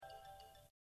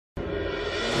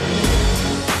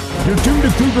You're tuned to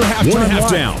Cougar Halftime. One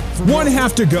half down, one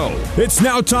half to go. It's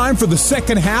now time for the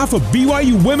second half of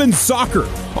BYU Women's Soccer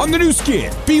on the new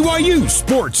skin, BYU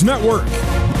Sports Network.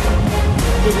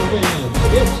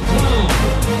 It's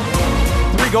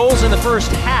time. 3 goals in the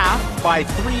first half by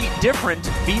 3 different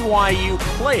BYU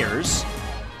players.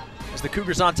 As the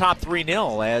Cougars on top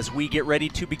 3-0 as we get ready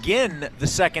to begin the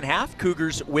second half.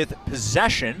 Cougars with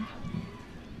possession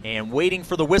and waiting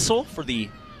for the whistle for the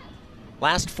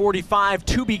last 45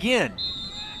 to begin.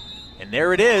 And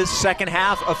there it is, second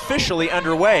half officially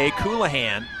underway.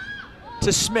 Coulihan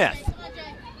to Smith.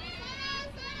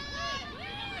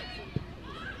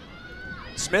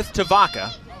 Smith to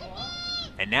Vaca.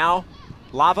 And now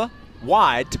Lava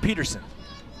wide to Peterson.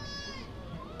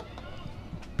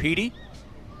 Petey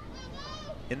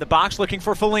in the box looking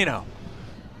for Foligno.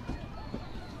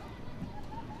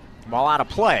 Ball out of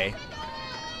play.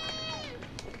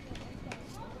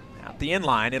 At the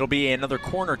inline, it'll be another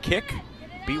corner kick.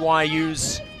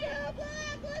 BYU's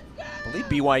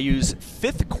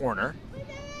 5th corner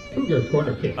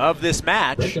Kick of this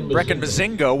match. Brecken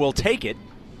Mozingo will take it.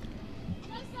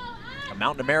 A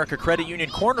Mountain America Credit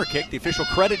Union corner kick, the official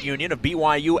credit union of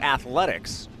BYU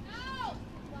Athletics.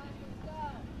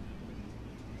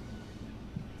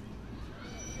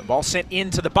 The ball sent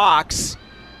into the box.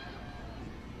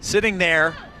 Sitting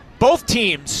there, both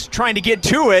teams trying to get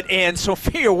to it, and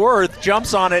Sophia Worth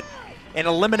jumps on it and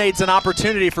eliminates an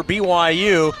opportunity for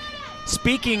BYU.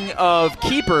 Speaking of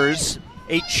keepers,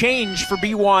 a change for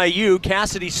BYU.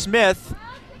 Cassidy Smith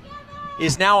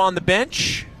is now on the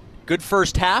bench. Good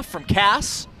first half from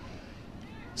Cass.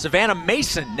 Savannah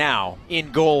Mason now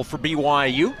in goal for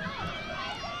BYU.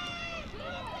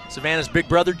 Savannah's big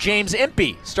brother James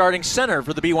Impey starting center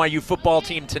for the BYU football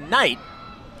team tonight.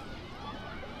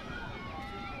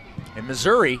 And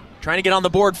Missouri trying to get on the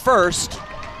board first.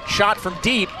 Shot from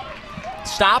deep.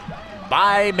 Stop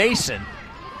by Mason.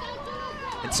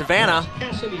 And Savannah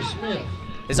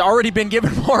has already been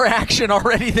given more action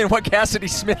already than what Cassidy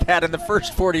Smith had in the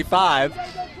first 45.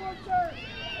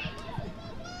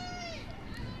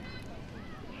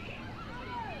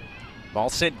 Ball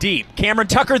sent deep. Cameron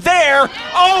Tucker there.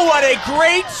 Oh, what a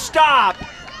great stop.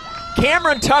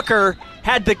 Cameron Tucker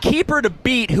had the keeper to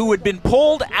beat, who had been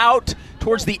pulled out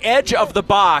towards the edge of the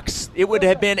box. It would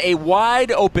have been a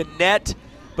wide open net,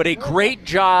 but a great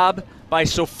job by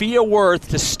Sophia Worth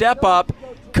to step up,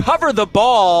 cover the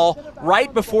ball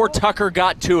right before Tucker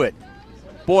got to it.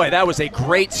 Boy, that was a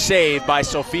great save by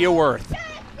Sophia Worth.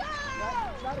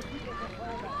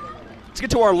 Let's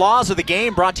get to our laws of the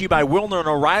game, brought to you by Wilner and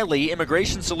O'Reilly,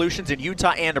 immigration solutions in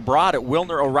Utah and abroad at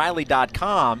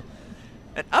WilnerO'Reilly.com.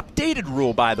 An updated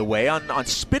rule, by the way, on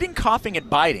spitting, coughing, and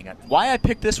biting. Why I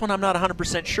picked this one, I'm not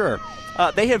 100% sure.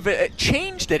 They have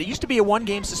changed it. It used to be a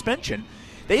 1-game suspension.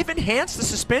 They've enhanced the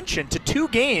suspension to 2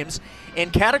 games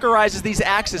and categorizes these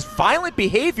acts as violent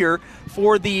behavior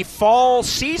for the fall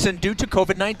season due to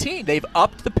COVID-19. They've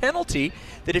upped the penalty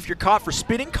that if you're caught for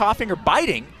spitting, coughing, or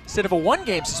biting, instead of a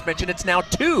 1-game suspension, it's now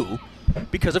 2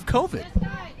 because of COVID.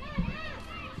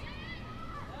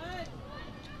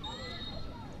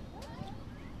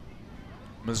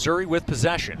 Missouri with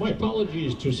possession. My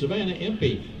apologies to Savannah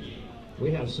Impey.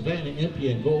 We have Savannah Impey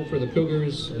in goal for the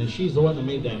Cougars, and she's the one that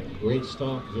made that great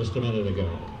stop just a minute ago.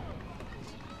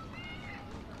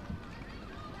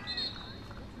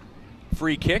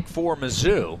 Free kick for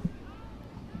Mizzou.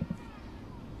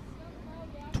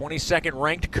 22nd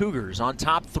ranked Cougars on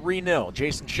top 3-0.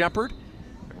 Jason Shepard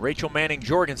and Rachel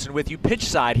Manning-Jorgensen with you pitch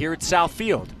side here at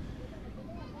Southfield.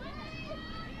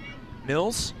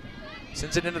 Mills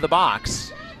sends it into the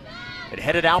box. It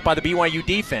headed out by the BYU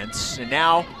defense, and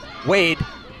now Wade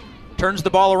turns the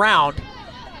ball around.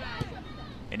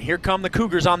 And here come the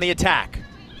Cougars on the attack.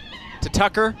 To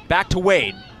Tucker, back to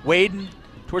Wade. Wade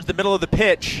towards the middle of the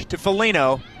pitch to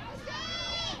Foligno.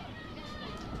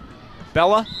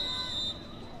 Bella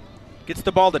gets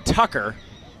the ball to Tucker.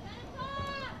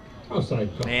 Offside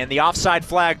call. And the offside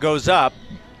flag goes up.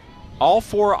 All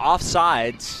 4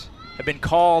 offsides have been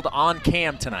called on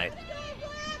cam tonight.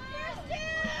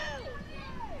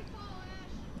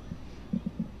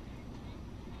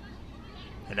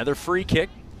 Another free kick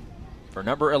for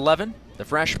number 11, the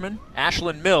freshman,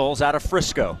 Ashlyn Mills out of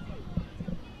Frisco.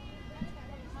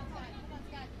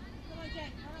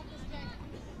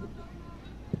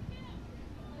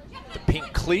 The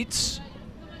pink cleats,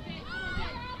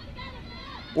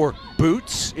 or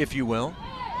boots, if you will.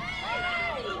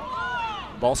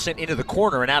 Ball sent into the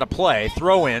corner and out of play.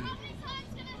 Throw in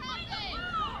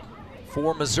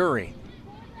for Missouri.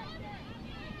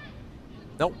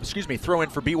 No, excuse me, throw in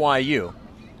for BYU.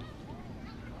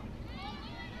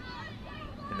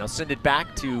 And they'll send it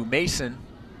back to Mason,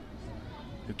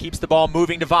 who keeps the ball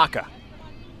moving to Vaca.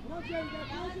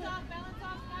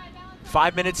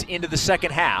 5 minutes into the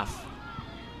second half.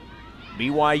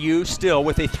 BYU still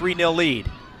with a 3-0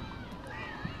 lead.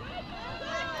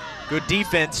 Good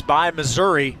defense by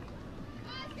Missouri.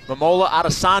 Momola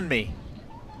Adesanmi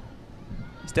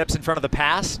steps in front of the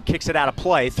pass, kicks it out of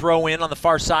play. Throw in on the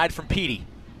far side from Petey.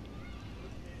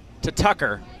 To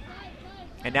Tucker.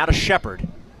 And now to Shepard.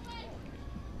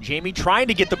 Jamie trying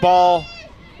to get the ball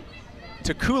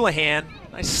to Colohan.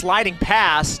 Nice sliding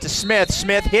pass to Smith.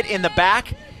 Smith hit in the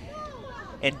back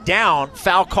and down.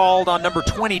 Foul called on number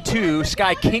 22,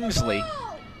 Sky Kingsley.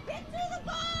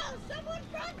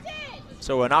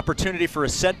 So an opportunity for a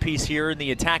set piece here in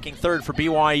the attacking third for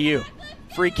BYU.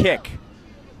 Free kick.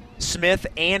 Smith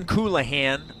and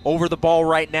Colohan over the ball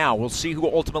right now. We'll see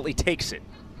who ultimately takes it.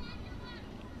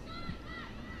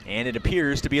 And it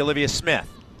appears to be Olivia Smith.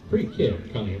 Free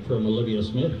kick coming from Olivia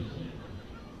Smith.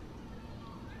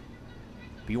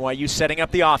 BYU setting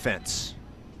up the offense.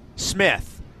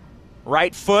 Smith,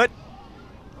 right foot,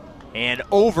 and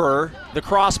over the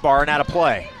crossbar and out of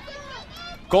play.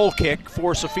 Goal kick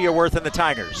for Sophia Worth and the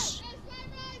Tigers.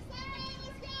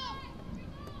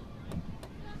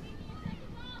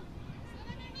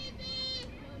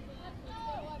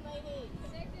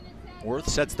 Worth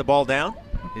sets the ball down,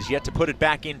 is yet to put it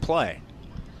back in play.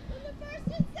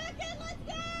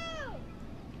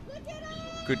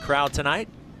 Good crowd tonight,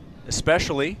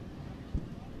 especially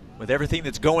with everything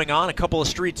that's going on a couple of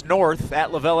streets north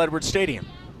at Lavelle Edwards Stadium.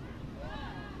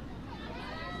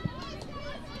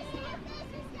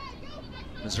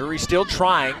 Missouri still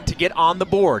trying to get on the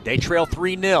board. They trail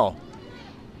 3-0.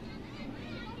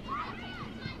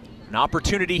 An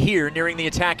opportunity here nearing the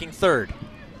attacking third.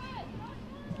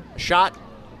 A shot,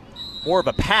 more of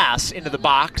a pass into the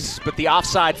box, but the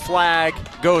offside flag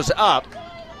goes up.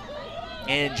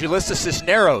 And Julissa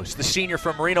Cisneros, the senior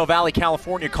from Moreno Valley,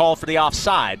 California, called for the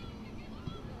offside.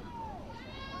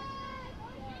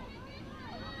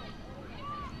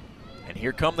 And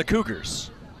here come the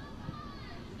Cougars.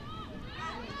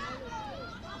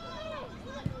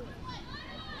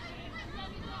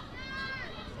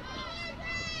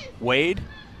 Wade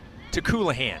to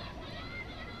Colohan.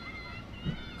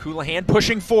 Colohan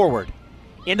pushing forward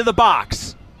into the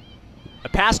box. A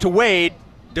pass to Wade,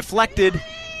 deflected,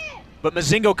 but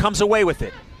Mozingo comes away with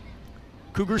it.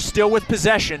 Cougars still with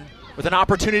possession with an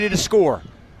opportunity to score.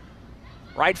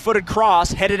 Right-footed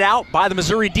cross headed out by the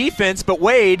Missouri defense, but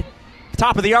Wade,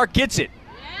 top of the arc, gets it.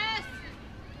 Yes.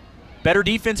 Better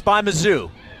defense by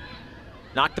Mizzou.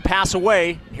 Knocked the pass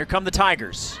away, and here come the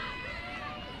Tigers.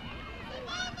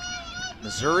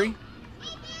 Missouri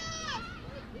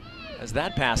has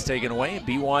that pass taken away, and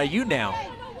BYU now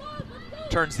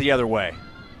turns the other way.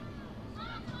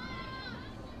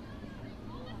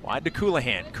 Wide to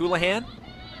Colohan. Colohan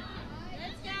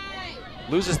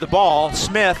loses the ball.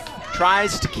 Smith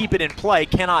tries to keep it in play,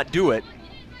 cannot do it.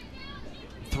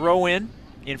 Throw in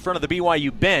front of the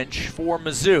BYU bench for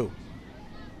Mizzou.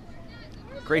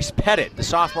 Grace Pettit, the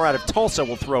sophomore out of Tulsa,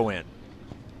 will throw in.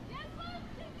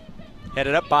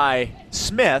 Headed up by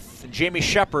Smith, and Jamie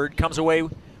Shepard comes away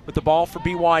with the ball for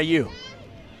BYU.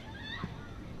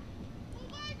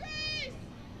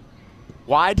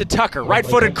 Wide to Tucker,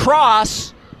 right-footed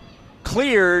cross,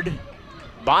 cleared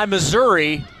by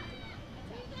Missouri.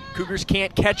 Cougars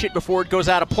can't catch it before it goes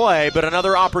out of play, but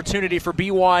another opportunity for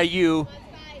BYU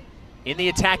in the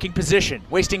attacking position,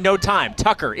 wasting no time.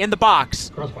 Tucker in the box.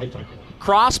 Cross by Tucker.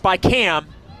 Cross by Cam,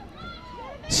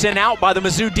 sent out by the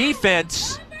Mizzou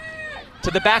defense to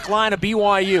the back line of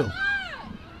BYU.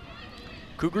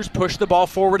 Cougars push the ball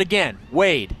forward again.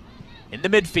 Wade in the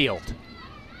midfield.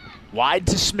 Wide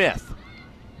to Smith.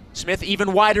 Smith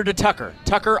even wider to Tucker.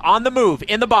 Tucker on the move,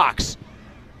 in the box.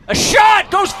 A shot,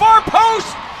 goes far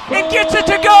post, and gets it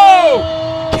to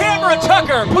go! Cameron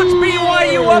Tucker puts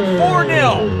BYU up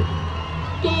 4-0.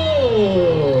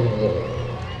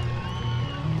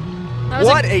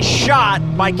 What a shot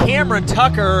by Cameron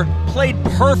Tucker. Played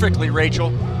perfectly,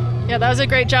 Rachel. Yeah, that was a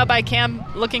great job by Cam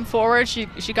looking forward.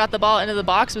 She got the ball into the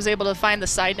box, was able to find the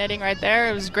side netting right there.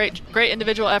 It was great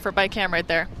individual effort by Cam right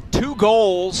there. 2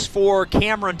 goals for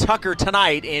Cameron Tucker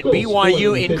tonight, and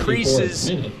BYU increases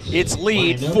its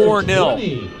lead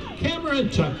 4-0. Cameron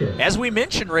Tucker. As we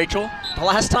mentioned, Rachel, the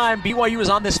last time BYU was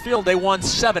on this field, they won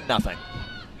 7-0.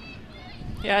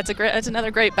 Yeah, it's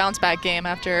another great bounce back game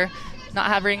after not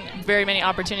having very many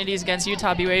opportunities against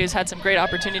Utah. BYU's had some great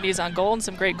opportunities on goal and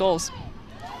some great goals.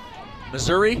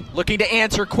 Missouri looking to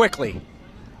answer quickly.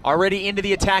 Already into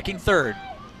the attacking third.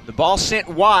 The ball sent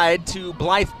wide to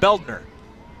Blythe Beldner.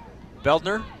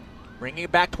 Beldner Bringing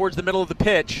it back towards the middle of the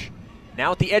pitch.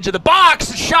 Now at the edge of the box,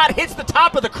 the shot hits the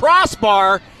top of the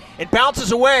crossbar and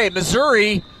bounces away.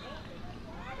 Missouri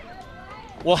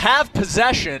will have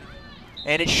possession,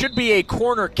 and it should be a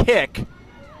corner kick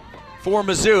for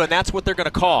Mizzou, and that's what they're going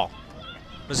to call.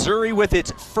 Missouri with its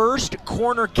first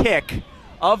corner kick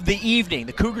of the evening.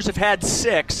 The Cougars have had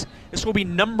 6. This will be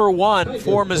number 1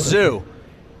 for Mizzou.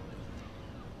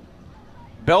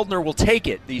 Beldner will take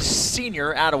it, the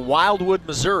senior out of Wildwood,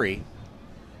 Missouri.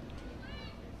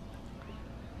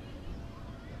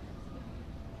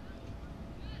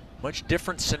 Much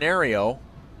different scenario.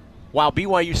 While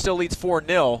BYU still leads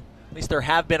 4-0, at least there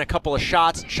have been a couple of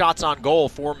shots on goal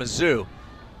for Mizzou.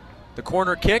 The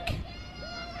corner kick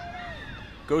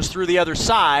goes through the other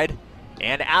side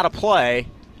and out of play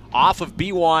off of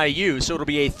BYU, so it'll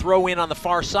be a throw in on the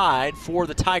far side for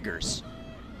the Tigers.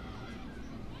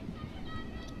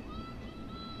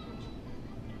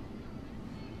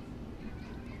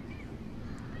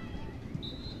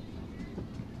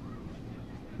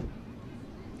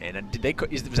 And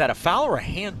was that a foul or a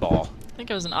handball? I think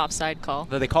it was an offside call.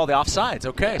 No, they call the offsides.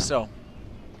 Okay, yeah. So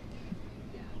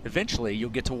eventually you'll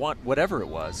get to want whatever it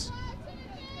was.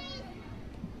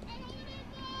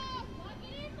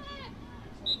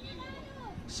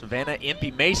 Savannah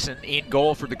Impey Mason in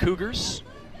goal for the Cougars.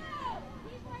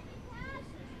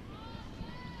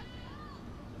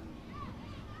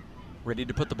 Ready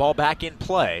to put the ball back in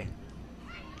play.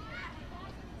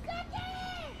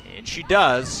 And she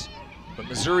does. But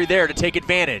Missouri there to take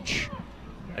advantage.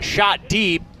 A shot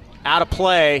deep, out of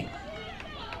play,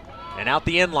 and out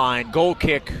the inline. Goal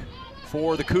kick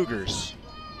for the Cougars.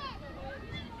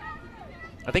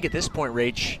 I think at this point,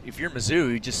 Rach, if you're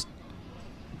Mizzou,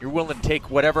 you're willing to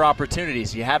take whatever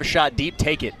opportunities. You have a shot deep,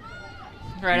 take it.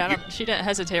 Right, she didn't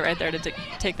hesitate right there to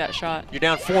take that shot. You're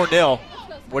down 4-0.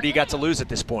 What do you got to lose at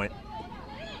this point?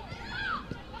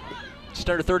 Just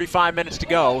under 35 minutes to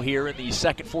go here in the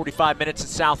second 45 minutes at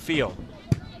Southfield.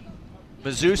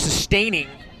 Mizzou sustaining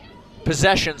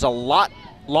possessions a lot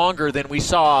longer than we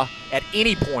saw at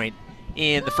any point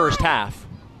in the first half.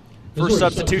 First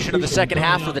substitution of the second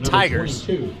half for the Tigers.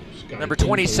 Number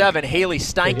 27, Haley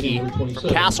Steinke from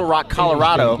Castle Rock,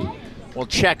 Colorado, will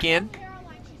check in.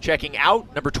 Checking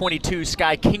out, number 22,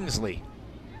 Sky Kingsley.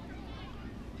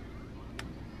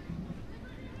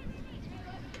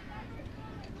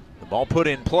 The ball put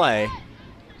in play.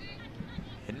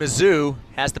 And Mizzou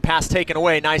has the pass taken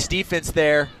away. Nice defense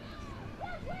there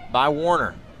by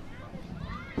Warner.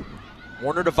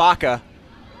 Warner to Vaca.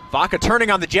 Vaca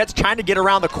turning on the Jets, trying to get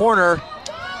around the corner.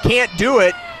 Can't do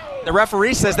it. The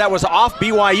referee says that was off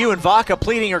BYU, and Vaca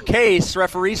pleading her case.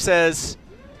 Referee says,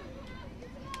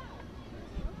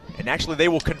 and actually they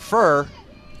will confer,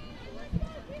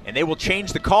 and they will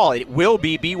change the call. It will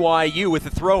be BYU with the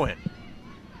throw-in.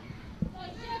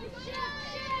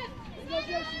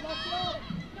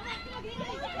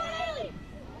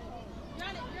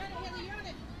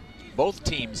 Both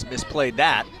teams misplayed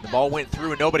that. The ball went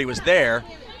through and nobody was there.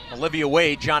 Olivia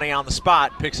Wade, Johnny on the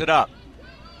spot, picks it up.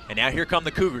 And now here come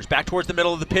the Cougars, back towards the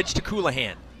middle of the pitch to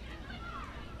Coulihan.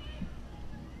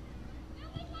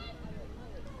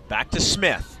 Back to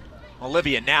Smith.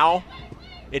 Olivia now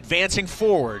advancing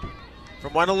forward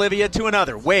from one Olivia to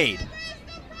another. Wade,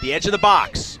 the edge of the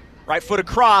box. Right foot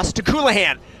across to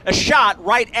Coulihan. A shot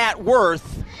right at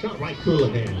Worth. Shot right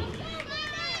Coulihan.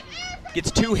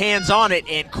 Gets 2 hands on it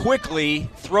and quickly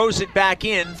throws it back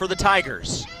in for the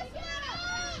Tigers.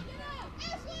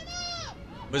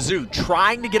 Mizzou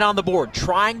trying to get on the board,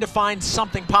 trying to find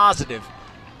something positive.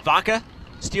 Vaca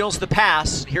steals the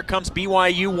pass. Here comes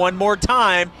BYU one more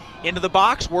time into the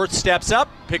box. Worth steps up,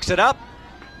 picks it up.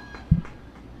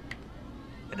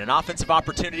 And an offensive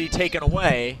opportunity taken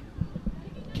away.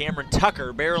 Cameron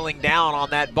Tucker barreling down on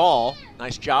that ball.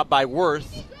 Nice job by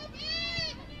Worth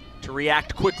to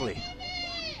react quickly.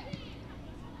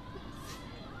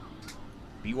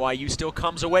 BYU still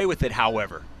comes away with it,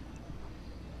 however.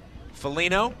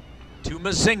 Felino to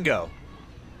Mazingo.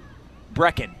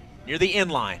 Brecken near the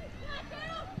inline.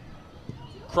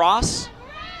 Cross.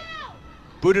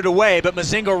 Booted away, but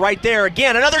Mazingo right there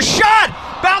again. Another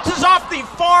shot! Bounces off the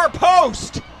far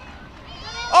post.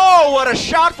 Oh, what a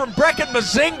shot from Brecken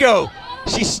Mazingo.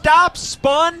 She stopped,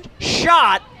 spun,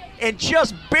 shot, and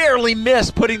just barely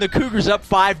missed, putting the Cougars up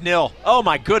 5-0. Oh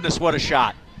my goodness, what a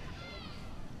shot.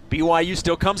 BYU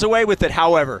still comes away with it,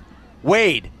 however.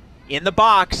 Wade in the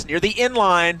box near the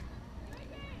inline.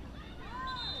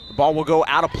 The ball will go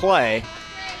out of play.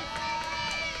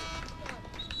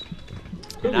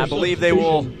 And I believe they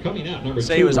will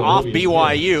say it was off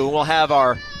BYU. We'll have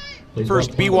our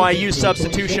first BYU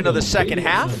substitution of the second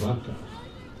half.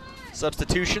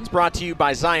 Substitutions brought to you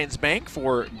by Zions Bank.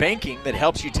 For banking that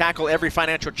helps you tackle every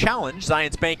financial challenge,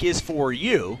 Zions Bank is for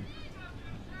you.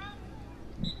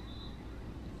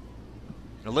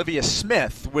 Olivia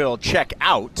Smith will check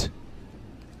out.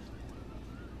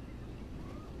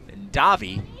 And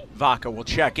Davi Vaca will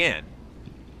check in.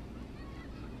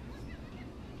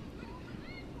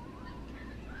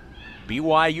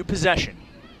 BYU possession.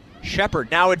 Shepard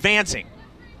now advancing.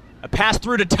 A pass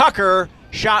through to Tucker.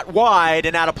 Shot wide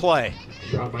and out of play.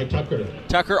 Shot by Tucker.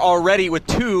 Tucker already with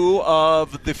 2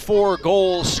 of the 4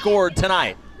 goals scored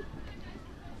tonight.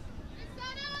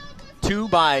 2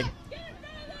 by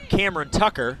Cameron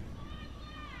Tucker.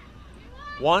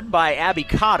 1 by Abby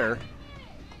Cotter.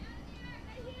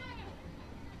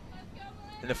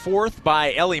 And the 4th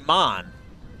by Ellie Mon.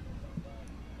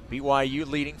 BYU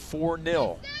leading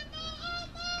 4-0.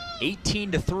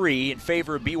 18-3 in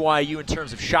favor of BYU in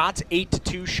terms of shots,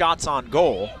 8-2 shots on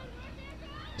goal,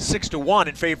 6-1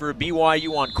 in favor of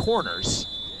BYU on corners.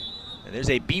 And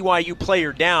there's a BYU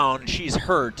player down. She's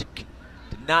hurt.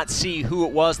 Did not see who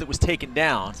it was that was taken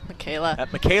down. It's Michaela.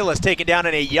 Michaela's taken down,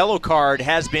 and a yellow card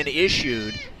has been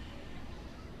issued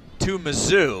to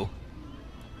Mizzou.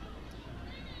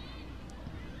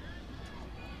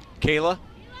 Michaela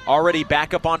already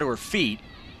back up onto her feet.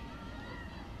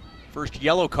 First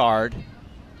yellow card.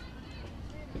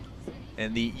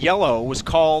 And the yellow was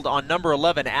called on number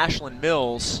 11, Ashlyn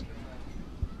Mills.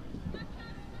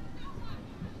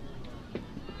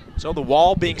 So the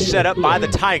wall being set up by the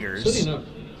Tigers. Sitting up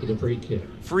for the free kick.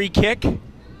 Free kick.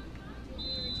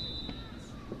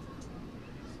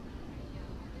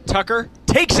 Tucker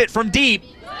takes it from deep.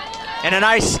 And a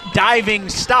nice diving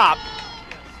stop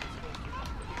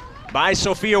by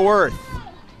Sophia Worth.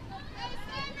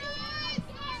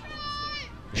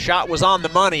 Shot was on the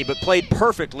money, but played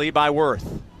perfectly by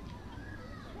Worth.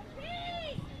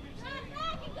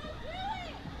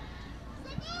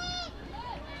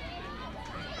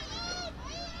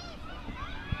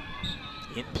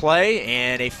 In play,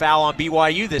 and a foul on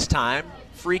BYU this time.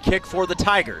 Free kick for the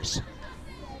Tigers.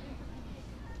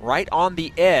 Right on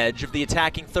the edge of the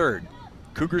attacking third.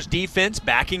 Cougars defense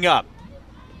backing up.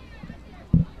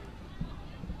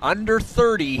 Under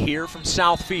 30 here from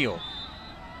Southfield.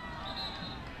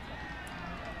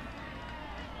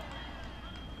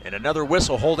 And another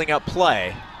whistle holding up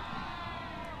play.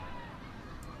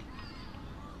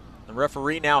 The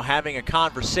referee now having a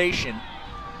conversation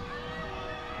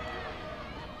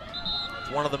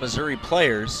with one of the Missouri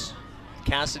players,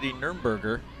 Cassidy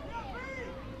Nurnberger.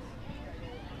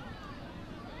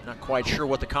 Not quite sure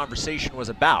what the conversation was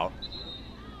about.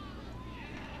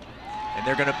 And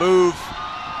they're going to move.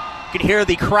 You can hear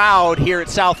the crowd here at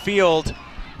Southfield.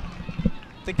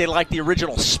 I think they like the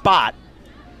original spot.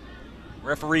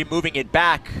 Referee moving it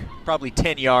back probably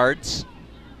 10 yards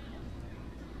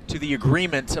to the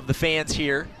agreement of the fans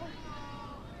here.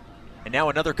 And now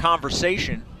another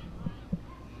conversation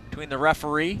between the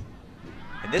referee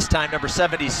and this time number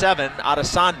 77,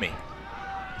 Adesanmi,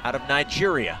 out of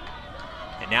Nigeria.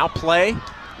 And now play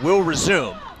will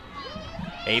resume.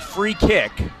 A free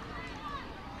kick.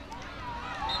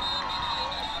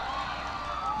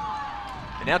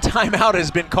 And now timeout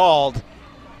has been called.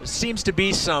 There seems to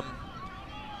be some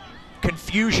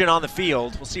confusion on the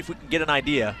field. We'll see if we can get an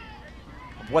idea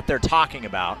of what they're talking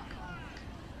about.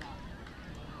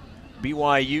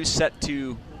 BYU set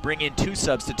to bring in 2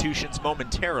 substitutions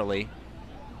momentarily.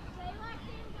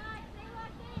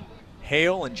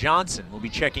 Hale and Johnson will be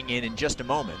checking in just a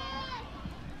moment.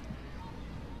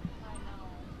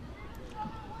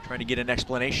 Trying to get an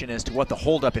explanation as to what the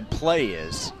holdup in play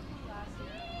is.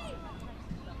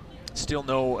 Still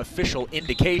no official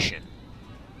indication.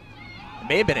 It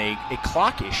may have been a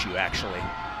clock issue, actually.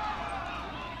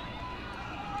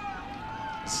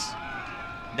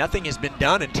 Nothing has been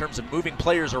done in terms of moving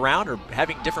players around or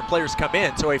having different players come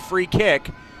in. So a free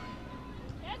kick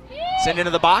sent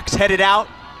into the box, headed out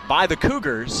by the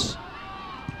Cougars.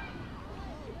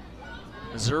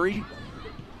 Missouri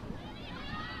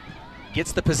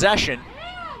gets the possession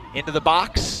into the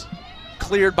box,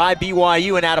 cleared by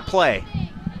BYU and out of play.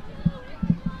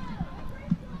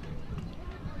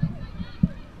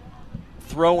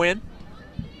 Throw in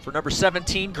for number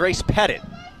 17, Grace Pettit.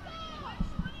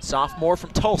 Sophomore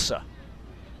from Tulsa.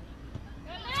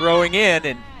 Throwing in,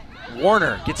 and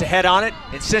Warner gets a head on it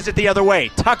and sends it the other way.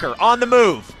 Tucker on the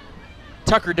move.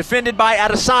 Tucker defended by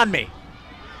Adesanmi.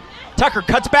 Tucker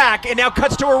cuts back and now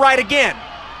cuts to her right again.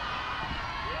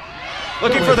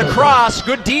 Looking for the cross.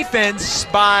 Good defense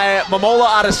by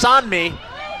Momola Adesanmi.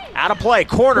 Out of play,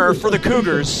 corner for the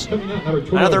Cougars.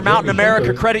 Another Mountain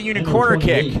America Credit Union corner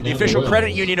kick, the official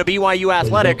credit union of BYU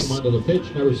Athletics.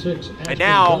 And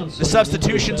now, the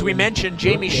substitutions we mentioned,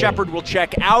 Jamie Shepard will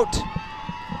check out.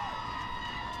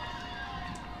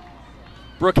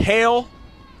 Brooke Hale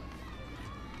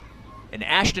and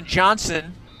Ashton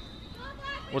Johnson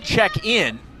will check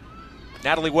in.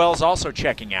 Natalie Wells also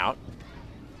checking out.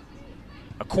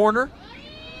 A corner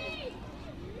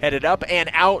headed up and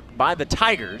out by the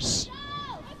Tigers.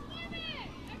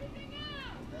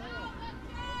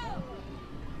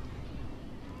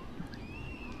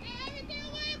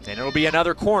 And it'll be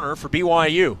another corner for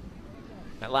BYU.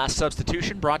 That last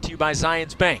substitution brought to you by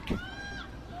Zions Bank.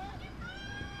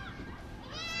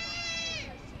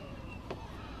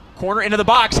 Corner into the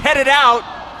box, headed out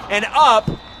and up.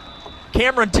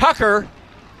 Cameron Tucker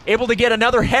able to get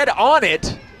another head on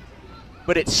it,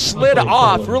 but it slid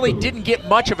off, really didn't get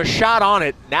much of a shot on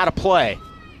it, and out of play.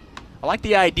 I like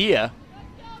the idea.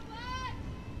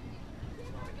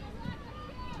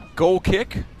 Goal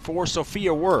kick for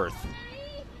Sophia Worth.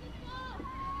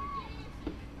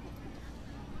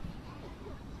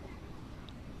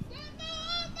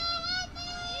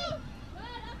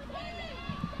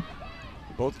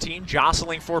 Both teams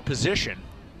jostling for position.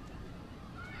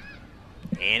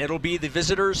 And it'll be the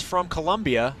visitors from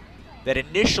Columbia that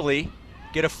initially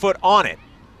get a foot on it.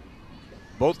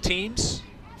 Both teams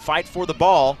fight for the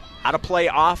ball. Out of play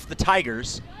off the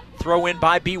Tigers. Throw in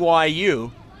by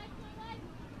BYU.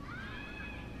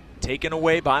 Taken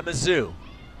away by Mizzou.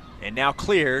 And now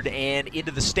cleared and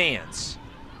into the stands.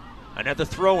 Another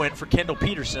throw in for Kendall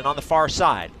Peterson on the far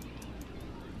side.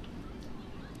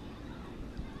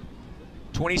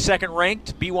 22nd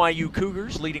ranked BYU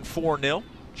Cougars leading 4-0.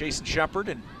 Jason Shepard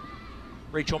and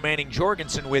Rachel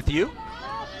Manning-Jorgensen with you.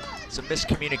 Some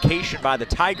miscommunication by the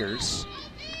Tigers.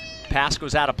 Pass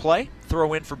goes out of play.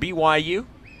 Throw in for BYU.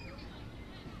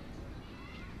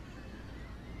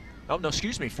 Oh, no,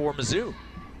 excuse me, for Mizzou.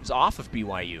 It's off of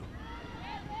BYU.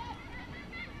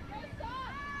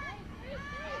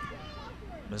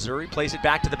 Missouri plays it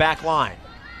back to the back line.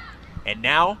 And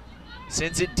now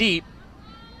sends it deep.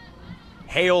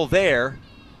 Hale there.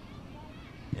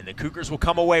 And the Cougars will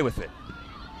come away with it.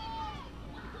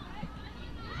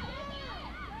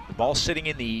 The ball sitting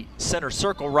in the center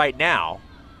circle right now.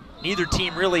 Neither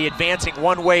team really advancing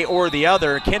one way or the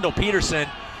other. Kendall Peterson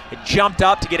had jumped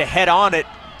up to get a head on it.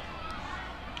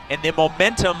 And the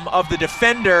momentum of the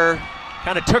defender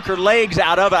kind of took her legs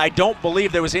out of it. I don't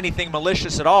believe there was anything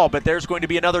malicious at all, but there's going to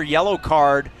be another yellow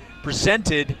card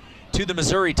presented to the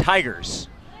Missouri Tigers.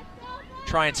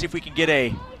 Try and see if we can get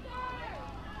a...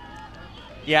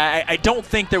 Yeah, I don't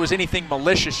think there was anything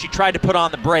malicious. She tried to put on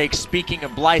the brakes, speaking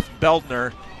of Blythe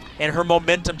Beldner, and her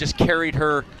momentum just carried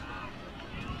her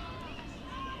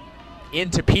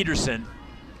into Peterson.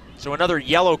 So another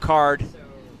yellow card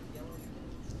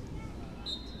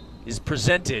is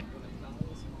presented.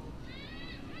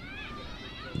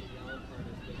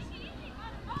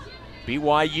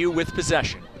 BYU with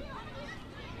possession.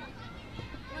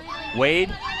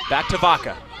 Wade back to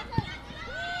Vaca.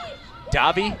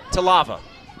 Davi to Lava.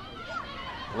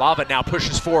 Lava now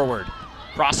pushes forward.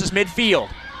 Crosses midfield.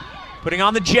 Putting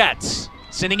on the Jets.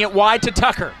 Sending it wide to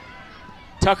Tucker.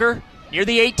 Tucker near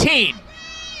the 18.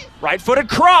 Right-footed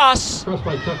cross. Cross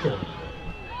by Tucker.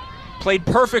 Played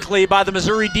perfectly by the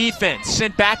Missouri defense.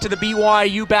 Sent back to the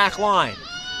BYU back line.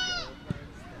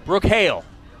 Brooke Hale.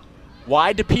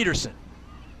 Wide to Peterson.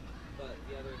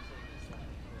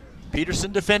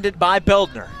 Peterson defended by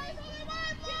Beldner.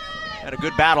 Had a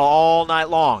good battle all night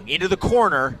long. Into the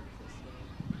corner.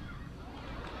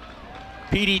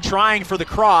 PD trying for the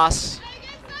cross.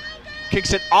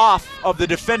 Kicks it off of the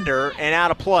defender and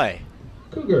out of play.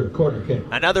 Cougar corner kick.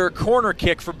 Another corner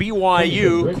kick for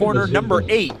BYU, corner number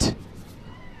 8.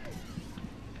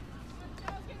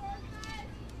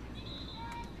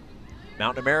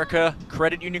 Mountain America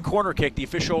Credit Union corner kick, the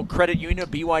official credit union of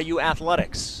BYU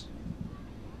Athletics.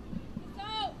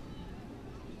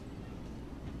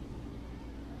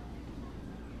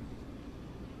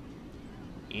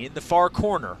 In the far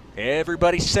corner,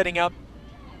 everybody setting up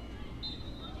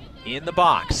in the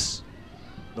box.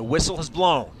 The whistle has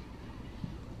blown.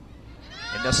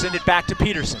 And they'll send it back to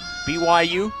Peterson.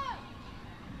 BYU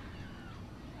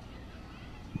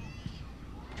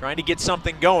trying to get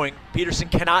something going. Peterson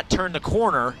cannot turn the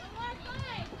corner.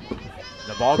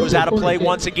 The ball goes out of play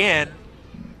once again.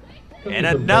 And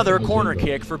another corner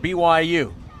kick for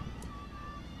BYU.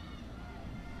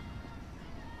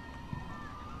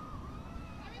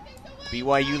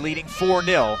 BYU leading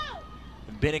 4-0.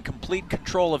 Have been in complete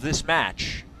control of this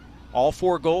match. All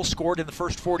 4 goals scored in the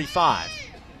first 45.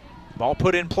 Ball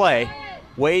put in play.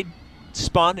 Wade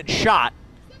spun and shot.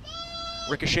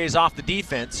 Ricochets off the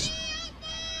defense.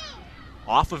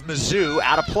 Off of Mizzou,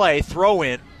 out of play, throw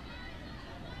in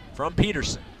from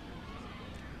Peterson.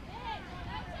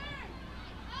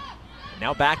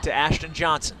 Now back to Ashton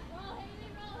Johnson.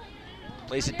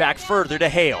 Plays it back further to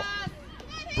Hale.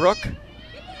 Brooke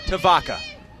to Vaca.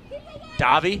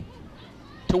 Davi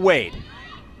to Wade.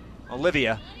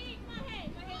 Olivia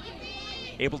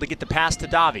able to get the pass to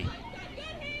Davi.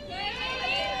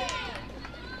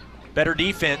 Better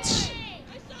defense.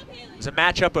 It's a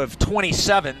matchup of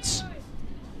 27s.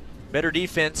 Better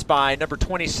defense by number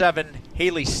 27,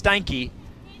 Haley Steinke.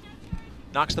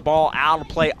 Knocks the ball out of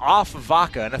play off of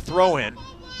Vaca and a throw-in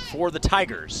for the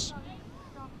Tigers.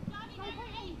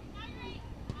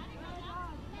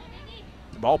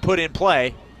 The ball put in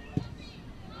play.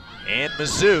 And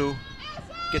Mizzou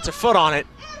gets a foot on it.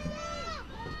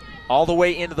 All the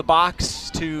way into the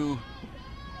box to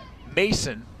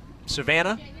Mason.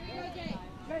 Savannah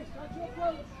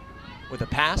with a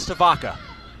pass to Vaca.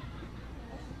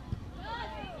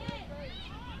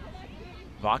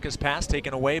 Vaca's pass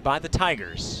taken away by the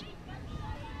Tigers.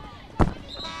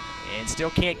 And still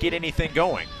can't get anything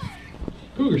going.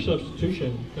 Cougar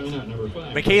substitution coming out number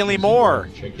 5. McKaylee Moore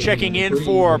checking in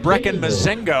for Brecken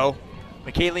Mazengo.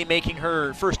 McKaylee making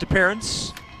her first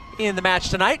appearance in the match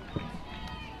tonight.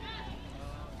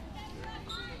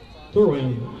 Throw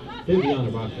in Viviana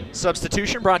Vaca.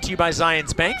 Substitution brought to you by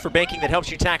Zions Bank. For banking that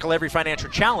helps you tackle every financial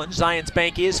challenge, Zions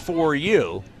Bank is for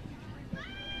you.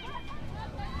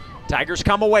 Tigers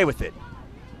come away with it.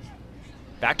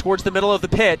 Back towards the middle of the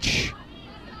pitch.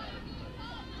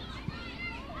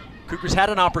 Cougars had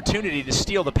an opportunity to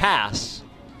steal the pass.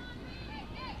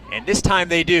 And this time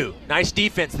they do. Nice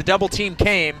defense. The double team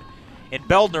came, and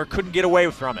Beldner couldn't get away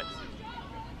from it.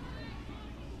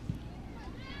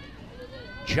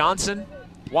 Johnson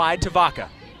wide to Vaca.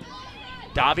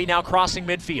 Davi now crossing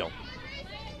midfield.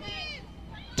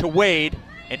 To Wade,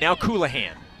 and now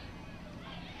Coulihan.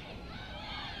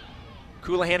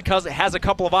 Coulihan has a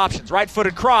couple of options.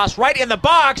 Right-footed cross, right in the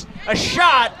box, a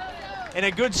shot, and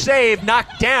a good save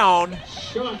knocked down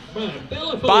Shot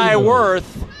by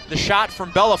Worth. The shot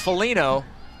from Bella Folino.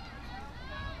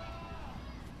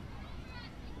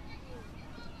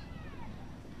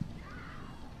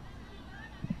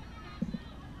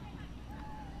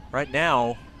 Right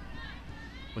now,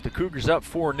 with the Cougars up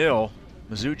 4-0,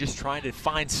 Mizzou just trying to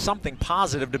find something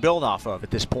positive to build off of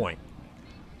at this point.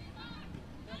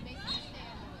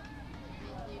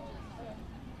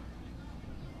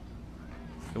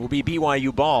 It will be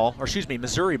BYU ball, or excuse me,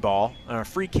 Missouri ball, on a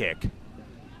free kick.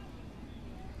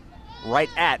 Right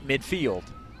at midfield.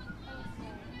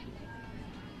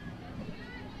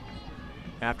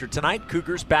 After tonight,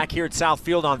 Cougars back here at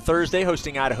Southfield on Thursday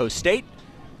hosting Idaho State.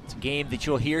 It's a game that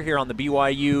you'll hear here on the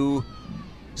BYU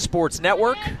Sports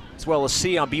Network, as well as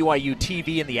see on BYU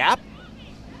TV and the app.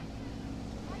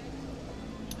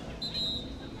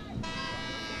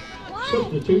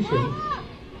 Substitution.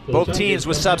 Both teams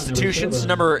with substitutions.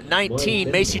 Number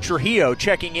 19, Macy Trujillo,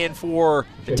 checking in for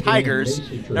the Tigers.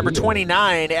 Number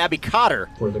 29, Abby Cotter,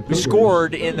 who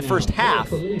scored in the first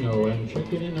half,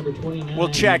 will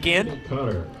check in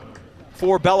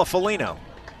for Bella Folino.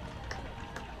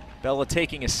 Bella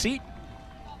taking a seat.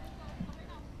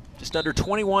 Just under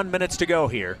 21 minutes to go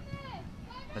here.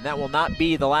 And that will not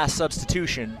be the last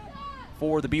substitution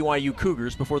for the BYU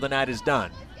Cougars before the night is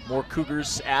done. More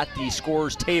Cougars at the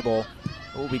scorer's table.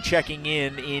 We'll be checking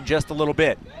in just a little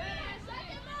bit.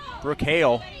 Brooke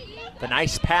Hale, the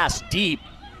nice pass deep.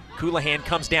 Coulihan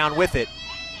comes down with it.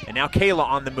 And now Kayla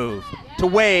on the move. To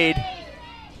Wade.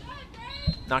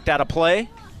 Knocked out of play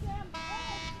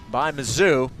by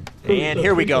Mizzou. And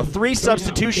here we go. 3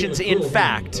 substitutions in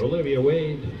fact. Olivia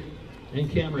Wade and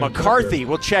Cameron McCarthy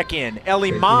will check in.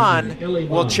 Ellie Mon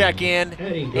will check in.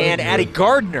 And Addie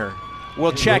Gardner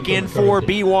will check in for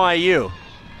BYU.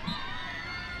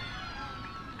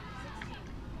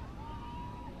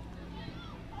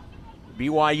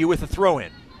 BYU with a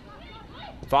throw-in.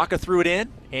 Vaca threw it in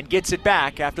and gets it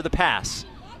back after the pass.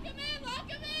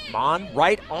 Mon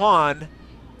right on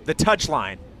the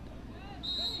touchline.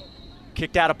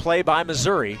 Kicked out of play by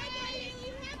Missouri.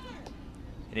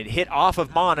 And it hit off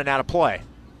of Mon and out of play.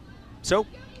 So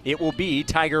it will be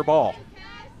Tiger ball.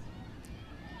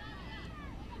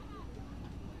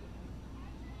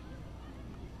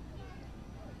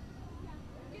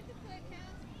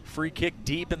 Free kick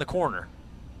deep in the corner.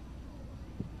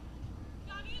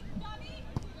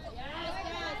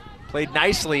 Played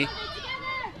nicely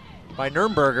by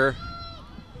Nurnberger.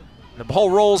 The ball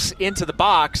rolls into the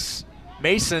box.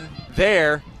 Mason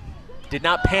there. did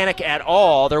not panic at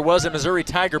all. There was a Missouri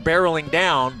Tiger barreling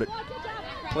down, but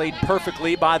played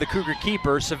perfectly by the Cougar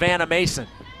keeper, Savannah Mason.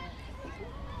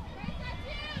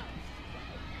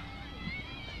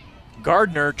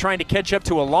 Gardner trying to catch up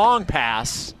to a long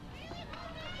pass.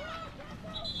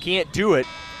 Can't do it.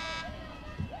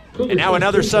 And now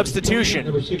another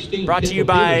substitution brought to you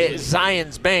by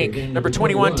Zions Bank. Number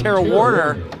 21, Tara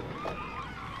Warner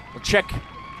will check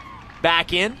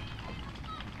back in.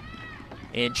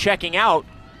 And checking out,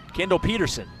 Kendall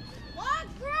Peterson.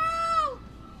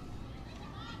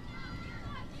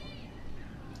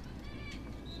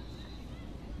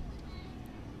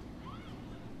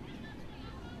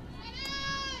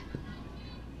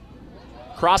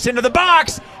 Cross into the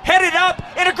box, headed up,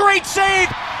 and a great save,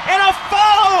 and a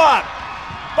follow-up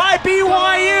by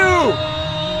BYU.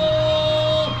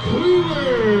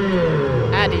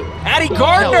 Addie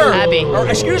Gardner,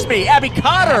 Abby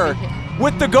Cotter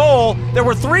with the goal. There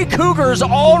were 3 Cougars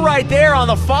all right there on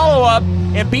the follow-up,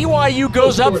 and BYU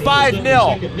goes up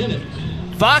 5-0.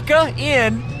 Vaca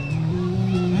in,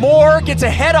 Moore gets a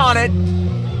head on it,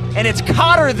 and it's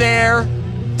Cotter there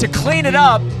to clean it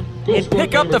up and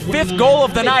pick up the 5th goal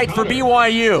of the night for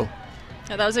BYU.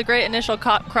 Yeah, that was a great initial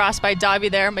cross by Dobby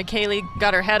there. McKaylee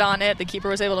got her head on it. The keeper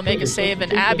was able to make a save,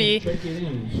 and Abby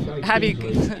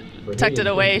tucked it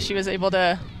away. She was able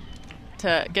to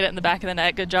get it in the back of the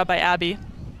net. Good job by Abby.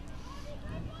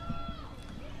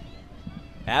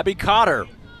 Abby Cotter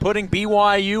putting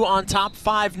BYU on top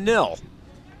 5-0.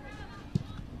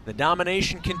 The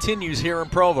domination continues here in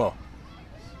Provo.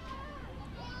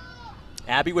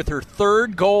 Abby with her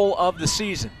 3rd goal of the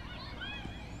season.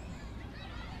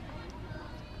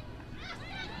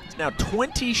 It's now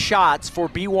 20 shots for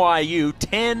BYU,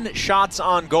 10 shots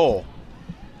on goal.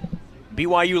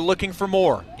 BYU looking for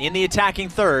more in the attacking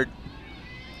third.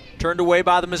 Turned away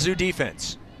by the Mizzou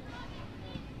defense.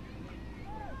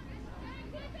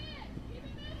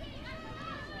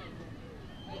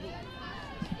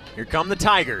 Here come the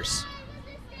Tigers.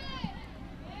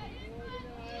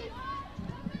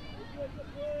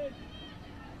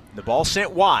 The ball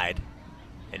sent wide,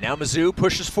 and now Mizzou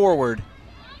pushes forward.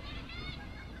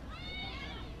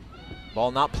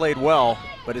 Ball not played well,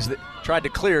 but as BYU tried to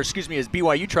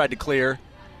clear,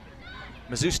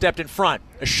 Mizzou stepped in front.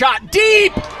 A shot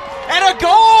deep, and a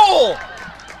goal!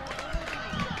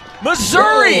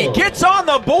 Missouri gets on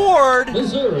the board.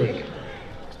 Missouri.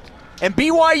 And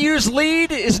BYU's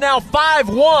lead is now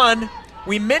 5-1.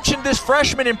 We mentioned this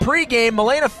freshman in pregame,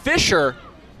 Milena Fisher,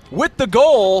 with the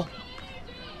goal.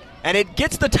 And it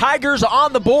gets the Tigers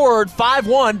on the board,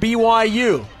 5-1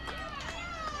 BYU.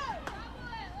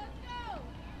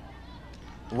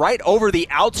 Right over the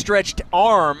outstretched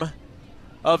arm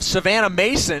of Savannah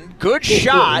Mason. Good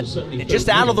shot, and just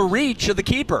out of the reach of the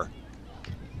keeper.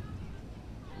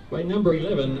 By number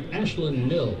 11, Ashlyn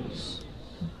Mills.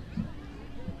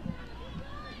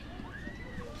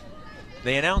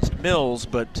 They announced Mills,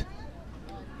 but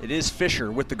it is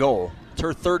Fisher with the goal. It's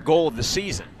her 3rd goal of the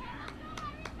season.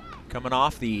 Coming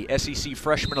off the SEC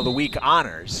Freshman of the Week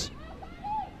honors.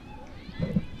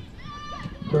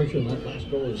 Correction, that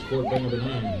last goal is scored by number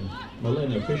 9,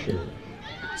 Milena Fisher.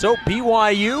 So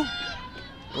BYU,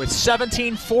 with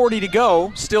 17:40 to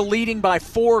go, still leading by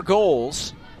 4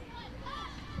 goals.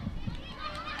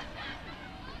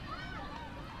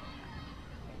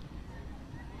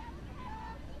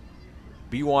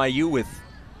 BYU with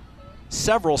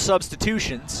several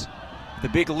substitutions. The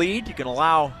big lead, you can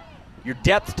allow your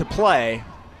depth to play.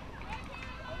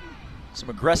 Some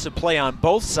aggressive play on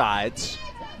both sides.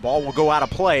 Ball will go out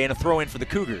of play and a throw in for the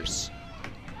Cougars.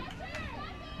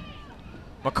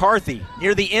 McCarthy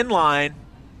near the end line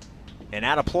and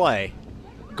out of play.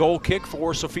 Goal kick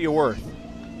for Sophia Worth.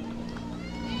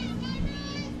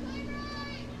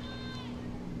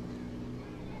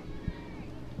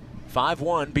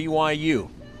 (5-1) BYU.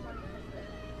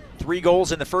 3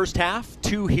 goals in the first half,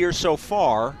 2 here so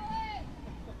far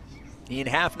in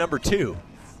half number 2.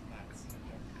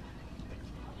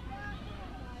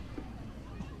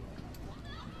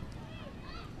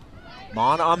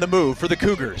 Mon on the move for the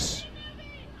Cougars.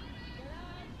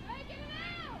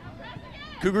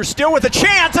 Cougars still with a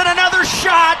chance, and another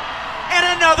shot,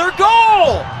 and another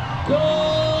goal!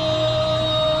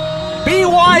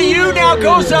 BYU now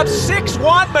goes up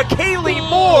 6-1. McKaylee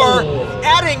Moore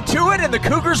adding to it, and the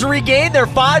Cougars regain their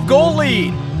 5-goal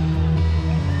lead.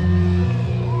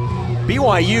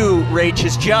 BYU, Rach,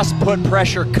 has just put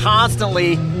pressure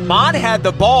constantly. Mon had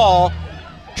the ball,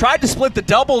 tried to split the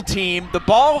double team. The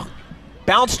ball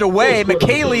bounced away.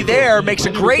 McKaylee there makes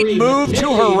a great move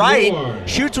to her right,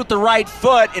 shoots with the right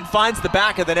foot, and finds the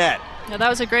back of the net. Yeah, that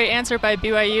was a great answer by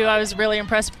BYU. I was really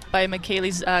impressed by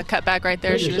McKaylee's cutback right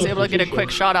there. She was able to get a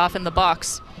quick shot off in the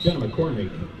box. Jenna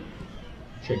McCormick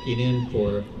checking in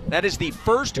for... That is the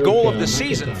first goal of the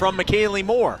season from McKaylee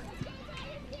Moore.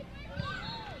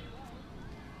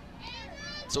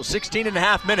 So 16 and a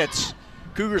half minutes,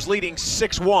 Cougars leading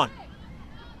 6-1.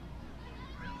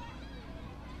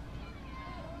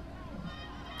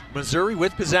 Missouri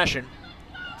with possession.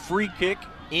 Free kick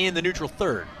in the neutral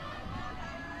third.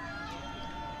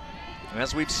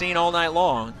 As we've seen all night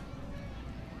long,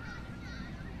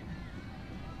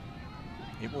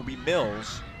 it will be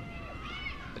Mills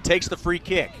that takes the free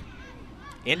kick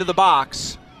into the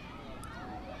box.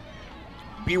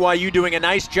 BYU doing a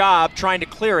nice job trying to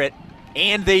clear it,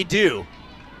 and they do.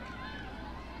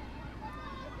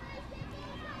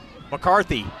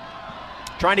 McCarthy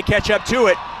trying to catch up to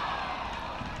it.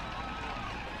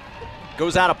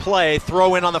 Goes out of play,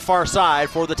 throw in on the far side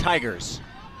for the Tigers.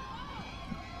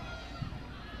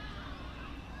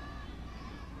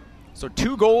 So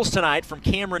 2 goals tonight from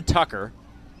Cameron Tucker,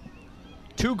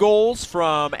 2 goals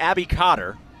from Abby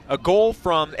Cotter, a goal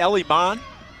from Ellie Mon,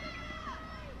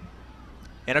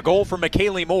 and a goal from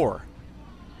McKaylee Moore.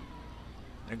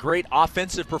 A great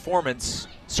offensive performance,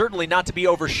 certainly not to be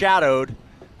overshadowed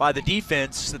by the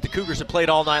defense that the Cougars have played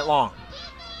all night long.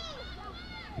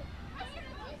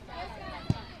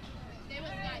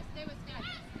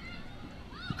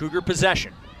 Cougar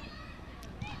possession.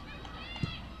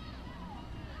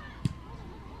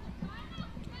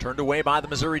 Turned away by the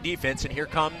Missouri defense, and here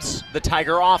comes the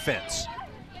Tiger offense.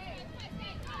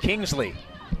 Kingsley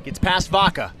gets past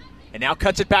Vaca, and now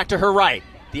cuts it back to her right.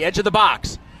 The edge of the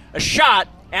box. A shot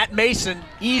at Mason.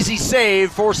 Easy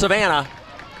save for Savannah.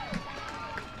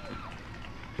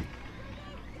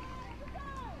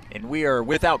 And we are,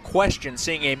 without question,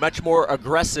 seeing a much more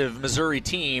aggressive Missouri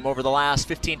team over the last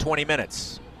 15-20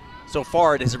 minutes. So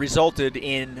far, it has resulted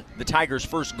in the Tigers'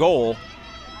 first goal.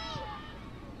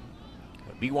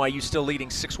 BYU still leading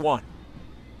 6-1.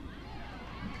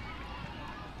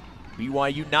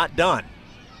 BYU not done,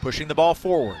 pushing the ball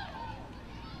forward.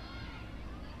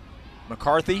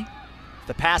 McCarthy,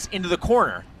 the pass into the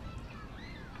corner.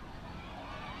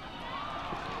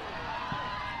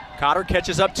 Cotter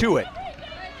catches up to it.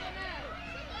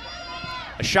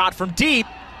 A shot from deep,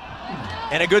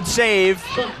 and a good save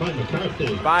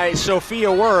by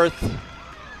Sophia Worth.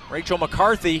 Rachel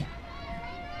McCarthy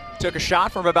took a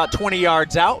shot from about 20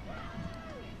 yards out.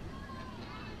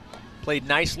 Played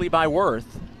nicely by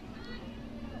Worth.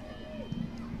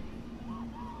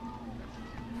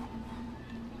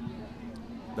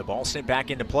 The ball sent back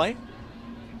into play.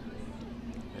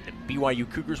 And the BYU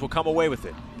Cougars will come away with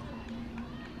it.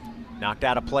 Knocked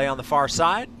out of play on the far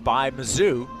side by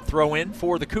Mizzou. Throw in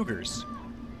for the Cougars.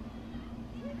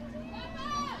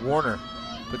 Warner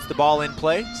puts the ball in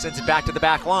play, sends it back to the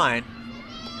back line.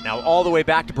 Now all the way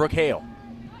back to Brooke Hale.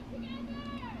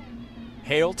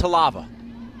 Hale to Lava.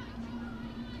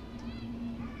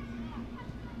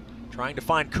 Trying to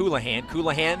find Coulihan.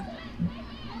 Coulihan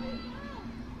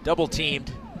double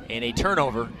teamed and a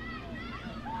turnover.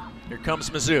 Here comes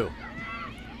Mizzou.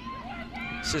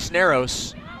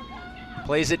 Cisneros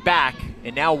plays it back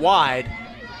and now wide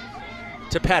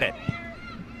to Pettit.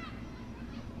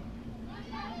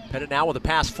 Pettit now with a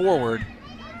pass forward.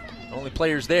 Only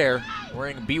players there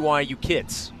wearing BYU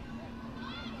kits.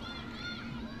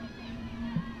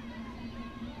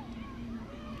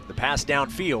 The pass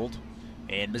downfield,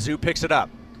 and Mizzou picks it up.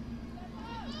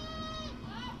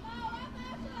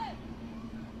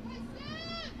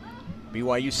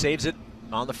 BYU saves it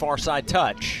on the far side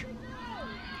touch.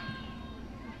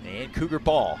 And Cougar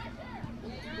ball.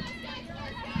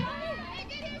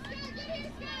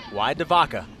 Wide to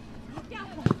Vaca.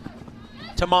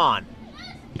 Taman.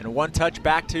 And a one-touch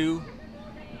back to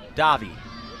Davi.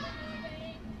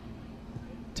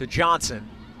 To Johnson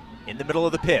in the middle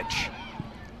of the pitch.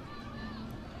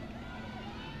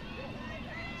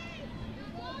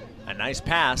 A nice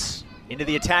pass into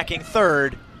the attacking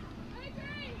third.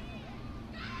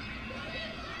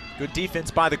 Good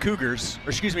defense by the Cougars, or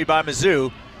excuse me, by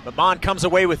Mizzou, but Mon comes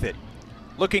away with it.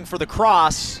 Looking for the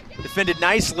cross, defended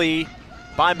nicely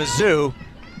by Mizzou.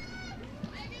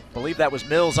 Believe that was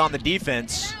Mills on the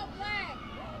defense.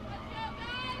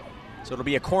 So it'll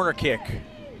be a corner kick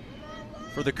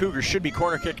for the Cougars. Should be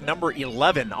corner kick number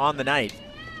 11 on the night.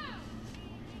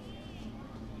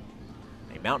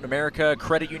 A Mountain America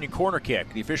Credit Union corner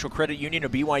kick, the official credit union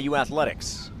of BYU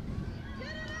Athletics.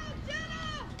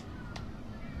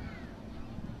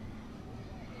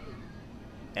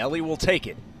 Ellie will take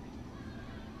it.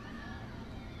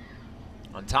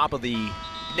 On top of the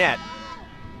net.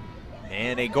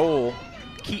 And a goal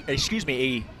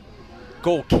a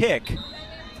goal kick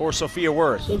for Sophia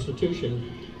Worth.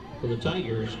 Substitution for the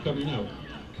Tigers coming out.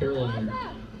 Carolyn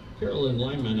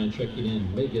Lyman and checking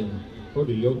in. Megan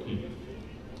Oduyoki.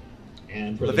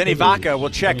 And for Lavini Vaca will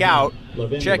check out.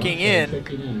 Checking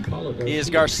in Paula is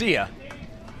Garcia.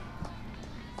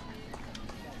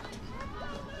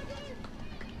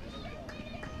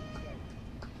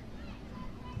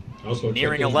 Also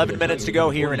Nearing checking in 11 for the minutes to Tigers go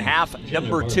here in morning, half Jenna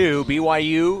number Barnes. 2.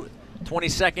 BYU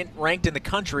 22nd ranked in the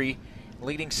country,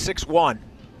 leading 6-1.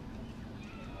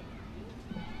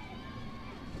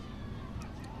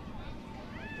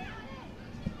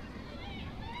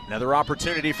 Another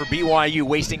opportunity for BYU,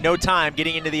 wasting no time,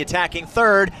 getting into the attacking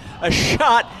third. A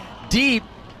shot deep.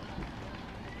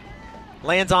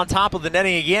 Lands on top of the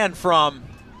netting again from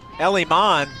Ellie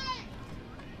Mon.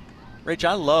 Rach,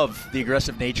 I love the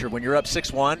aggressive nature. When you're up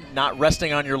 6-1, not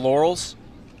resting on your laurels,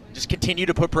 just continue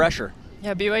to put pressure.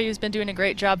 Yeah, BYU's been doing a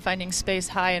great job finding space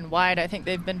high and wide. I think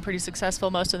they've been pretty successful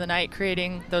most of the night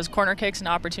creating those corner kicks and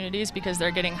opportunities because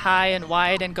they're getting high and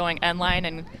wide and going end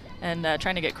line and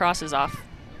trying to get crosses off.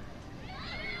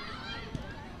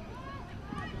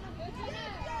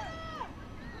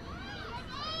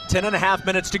 Ten and a half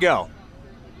minutes to go.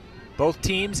 Both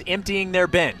teams emptying their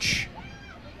bench.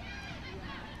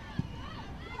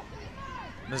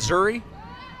 Missouri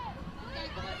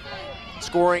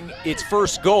scoring its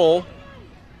first goal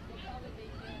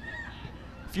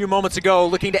a few moments ago,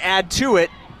 looking to add to it.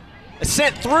 A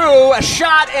sent through, a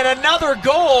shot, and another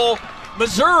goal.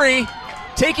 Missouri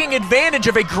taking advantage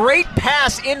of a great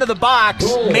pass into the box.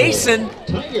 Goal. Mason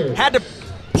Tigers. had to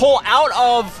pull out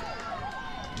of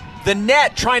the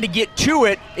net trying to get to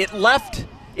it. It left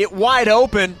it wide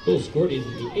open. Goal scored in the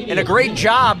 80th And a great minute.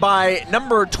 job by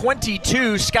number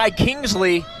 22, Sky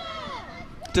Kingsley,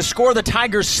 to score the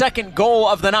Tigers' second goal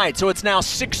of the night. So it's now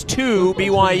 6-2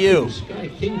 BYU. Sky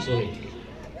Kingsley.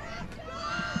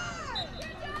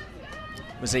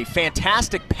 It was a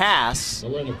fantastic pass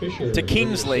Elena Fisher. to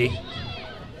Kingsley.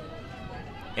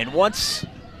 And once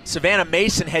Savannah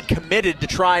Mason had committed to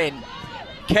try and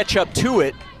catch up to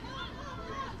it,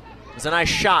 it was a nice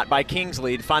shot by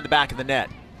Kingsley to find the back of the net.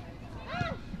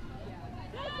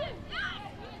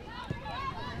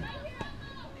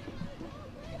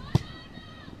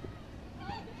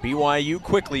 BYU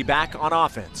quickly back on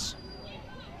offense.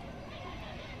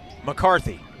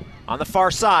 McCarthy on the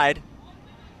far side.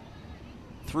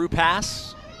 Through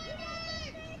pass.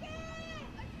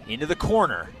 Into the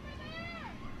corner.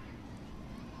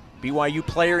 BYU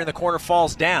player in the corner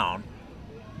falls down.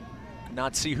 Could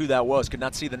not see who that was, could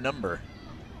not see the number.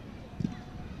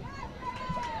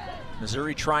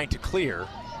 Missouri trying to clear.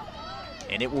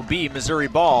 And it will be Missouri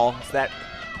ball if that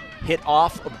hit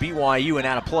off of BYU and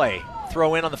out of play.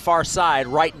 Throw in on the far side,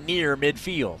 right near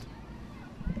midfield.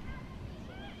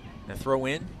 And throw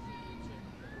in,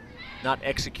 not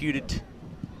executed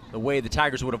the way the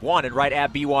Tigers would have wanted, right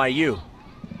at BYU.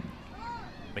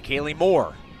 McKaylee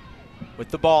Moore with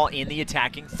the ball in the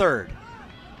attacking third.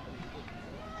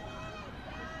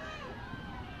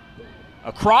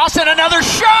 Across and another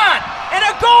shot and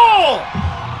a goal!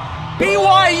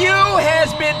 BYU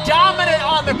has been dominant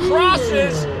on the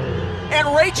crosses.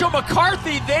 And Rachel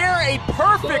McCarthy there, a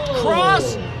perfect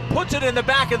cross, puts it in the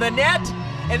back of the net.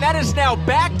 And that is now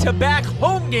back-to-back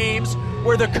home games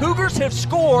where the Cougars have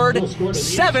scored Goal scored in the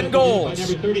 7 by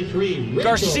goals. number 33, Rachel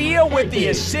Garcia with the McCarthy.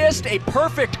 assist, a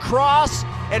perfect cross,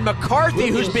 and McCarthy,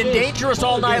 who's been dangerous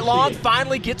all night long,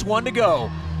 finally gets one to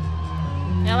go.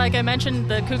 Yeah, like I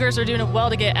mentioned, the Cougars are doing it well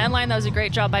to get end line. That was a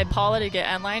great job by Paula to get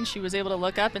end line. She was able to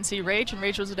look up and see Rach, and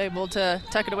Rach was able to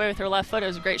tuck it away with her left foot. It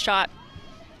was a great shot.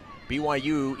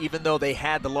 BYU, even though they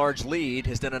had the large lead,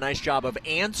 has done a nice job of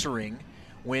answering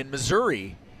when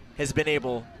Missouri has been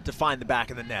able to find the back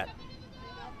of the net.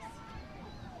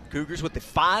 Cougars with the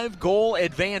 5-goal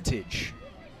advantage.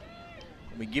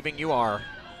 We'll be giving you our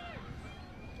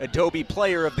Adobe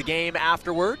Player of the Game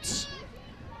afterwards.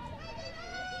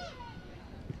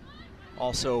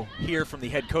 Also hear from the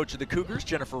head coach of the Cougars,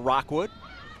 Jennifer Rockwood.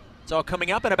 It's all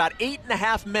coming up in about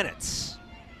 8.5 minutes.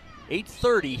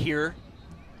 8:30 here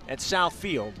at South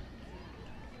Field.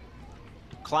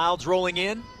 Clouds rolling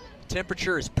in.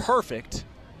 Temperature is perfect.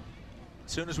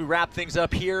 As soon as we wrap things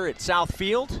up here at South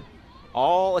Field,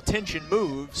 all attention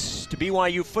moves to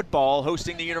BYU football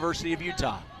hosting the University of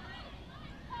Utah.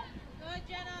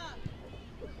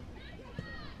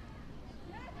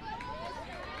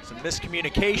 Some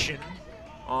miscommunication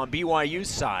on BYU's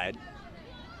side.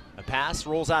 A pass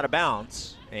rolls out of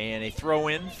bounds, and a throw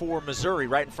in for Missouri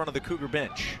right in front of the Cougar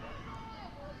bench.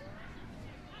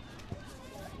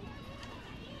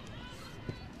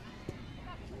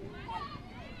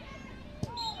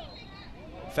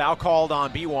 Foul called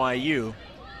on BYU.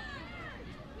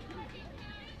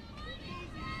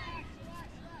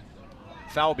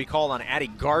 Foul will be called on Addie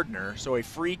Gardner, so a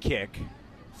free kick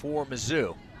for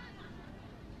Mizzou.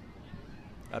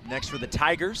 Up next for the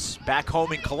Tigers, back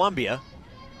home in Columbia,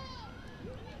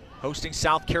 hosting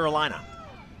South Carolina.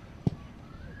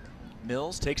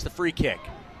 Mills takes the free kick.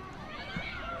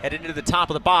 Headed into the top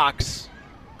of the box.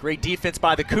 Great defense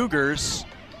by the Cougars.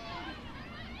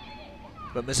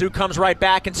 But Mizzou comes right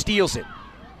back and steals it.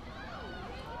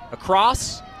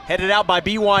 Across, headed out by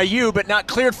BYU, but not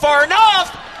cleared far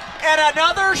enough. And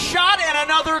another shot and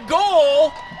another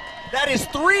goal. That is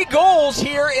 3 goals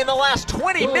here in the last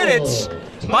 20 minutes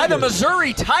by the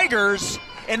Missouri Tigers.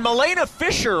 And Milena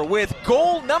Fisher with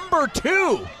goal number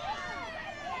 2.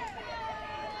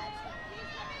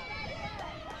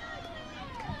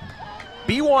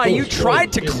 BYU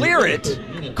tried to clear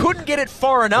it, couldn't get it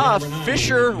far enough.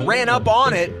 Fisher ran up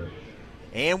on it,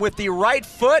 and with the right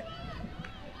foot,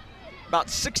 about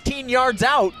 16 yards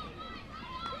out,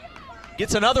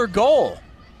 gets another goal.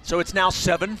 So it's now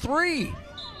 7-3.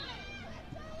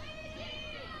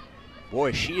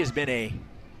 Boy, she has been a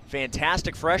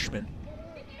fantastic freshman.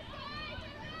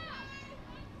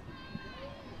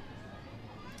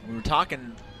 We were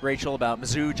talking, Rachel, about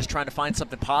Mizzou just trying to find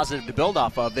something positive to build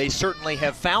off of. They certainly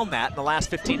have found that in the last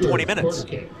 15, 20 minutes.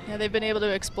 Yeah, they've been able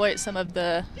to exploit some of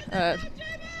the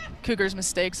Cougars'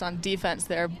 mistakes on defense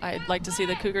there. I'd like to see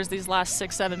the Cougars these last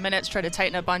 6-7 minutes try to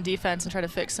tighten up on defense and try to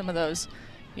fix some of those,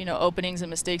 openings and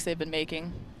mistakes they've been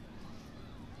making.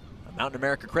 A Mountain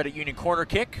America Credit Union corner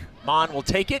kick. Mon will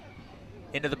take it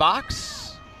into the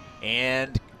box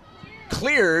and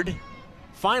cleared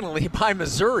finally by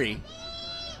Missouri.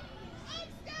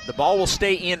 The ball will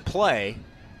stay in play,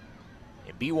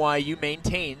 and BYU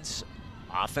maintains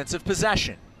offensive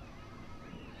possession.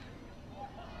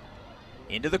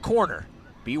 Into the corner.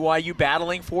 BYU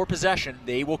battling for possession.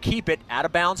 They will keep it out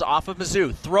of bounds off of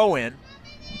Mizzou. Throw in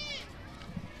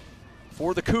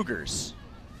for the Cougars.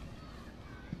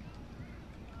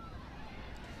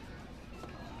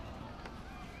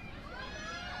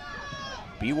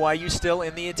 BYU still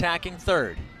in the attacking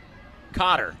third.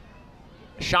 Cotter.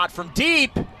 Shot from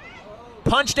deep.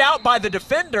 Punched out by the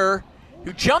defender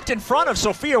who jumped in front of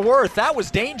Sophia Worth. That was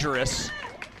dangerous.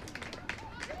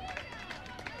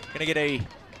 Gonna get I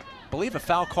believe a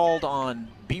foul called on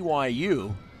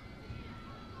BYU.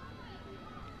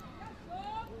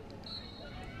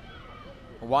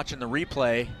 We're watching the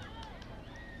replay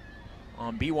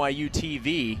on BYU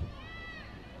TV.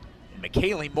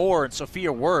 McKaylee Moore and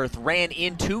Sophia Worth ran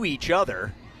into each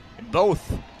other, and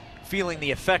both feeling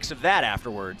the effects of that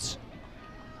afterwards.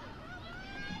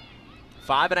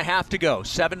 5.5 to go,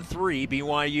 7-3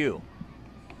 BYU.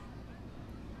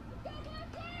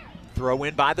 Throw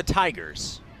in by the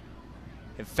Tigers.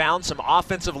 Have found some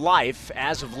offensive life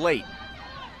as of late.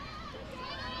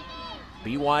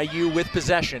 BYU with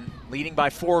possession, leading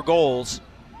by 4 goals.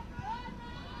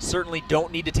 Certainly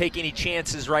don't need to take any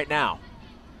chances right now.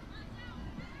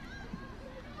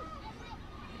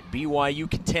 BYU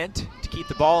content to keep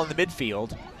the ball in the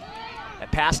midfield.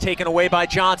 That pass taken away by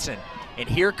Johnson. And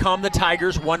here come the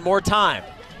Tigers one more time.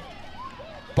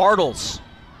 Bartles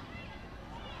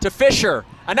to Fisher.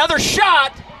 Another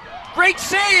shot. Great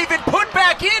save and put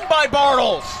back in by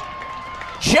Bartles.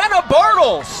 Jenna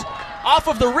Bartles off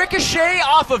of the ricochet,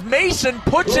 off of Mason,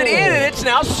 puts it in, and it's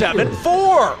now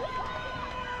 7-4.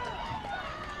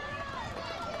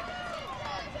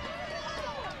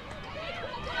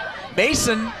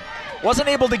 Mason wasn't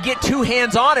able to get 2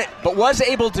 hands on it, but was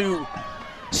able to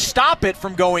stop it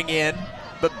from going in.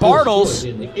 But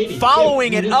Bartles,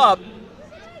 following it up,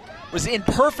 was in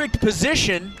perfect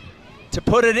position to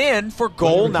put it in for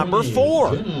goal number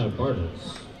 4.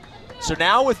 So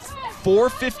now with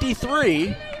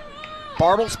 4:53,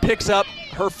 Bartles picks up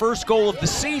her first goal of the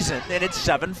season, and it's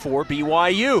 7-4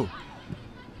 BYU.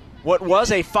 What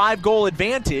was a 5-goal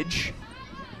advantage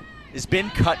has been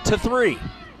cut to 3.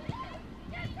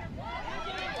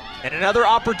 And another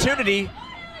opportunity.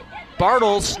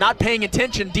 Bartles not paying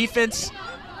attention. Defense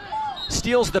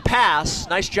steals the pass.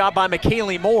 Nice job by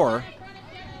McKaylee Moore.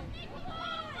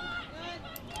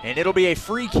 And it'll be a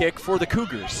free kick for the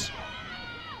Cougars.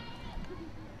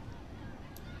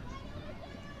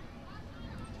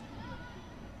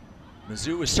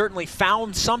 Mizzou has certainly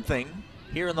found something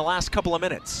here in the last couple of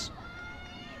minutes.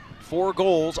 4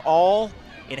 goals, all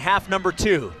in half number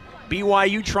 2.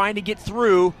 BYU trying to get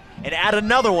through and add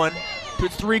another one to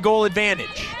its 3-goal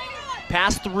advantage.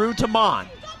 Pass through to Mon.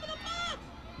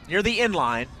 Near the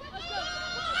inline.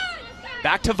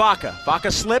 Back to Vaca.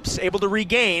 Vaca slips, able to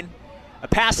regain. A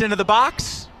pass into the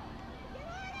box.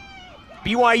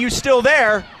 BYU still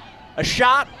there. A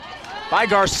shot by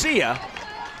Garcia.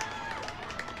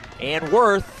 And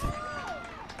Worth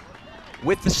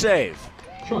with the save.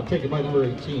 Shot taken by number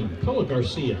 18, Pella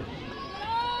Garcia.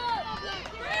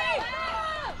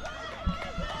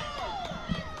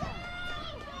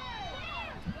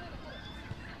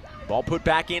 Ball put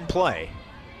back in play.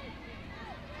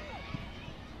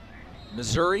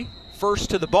 Missouri first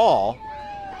to the ball.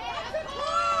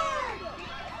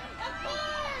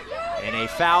 And a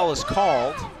foul is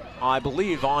called, I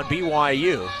believe, on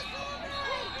BYU.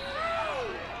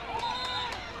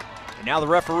 And now the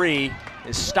referee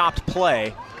has stopped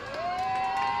play.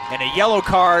 And a yellow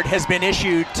card has been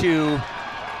issued to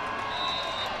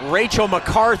Rachel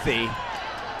McCarthy.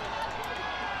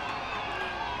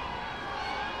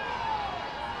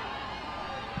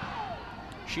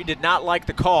 She did not like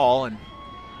the call and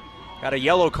got a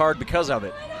yellow card because of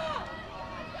it.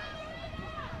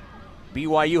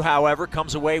 BYU, however,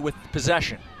 comes away with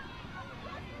possession.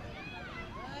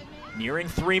 Nearing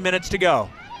 3 minutes to go.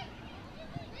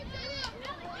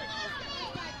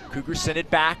 Cougars send it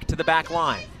back to the back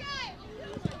line.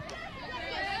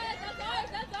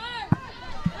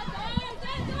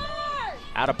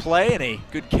 Out of play and a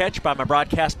good catch by my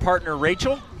broadcast partner,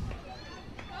 Rachel.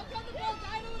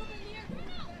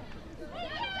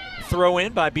 Throw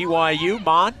in by BYU,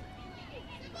 Mon.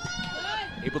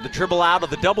 Able to dribble out of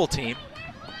the double team.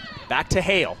 Back to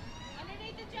Hale.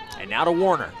 And now to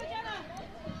Warner.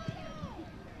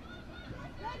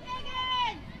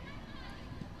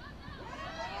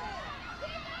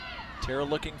 Tara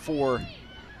looking for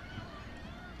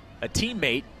a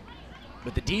teammate,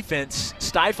 but the defense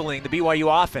stifling the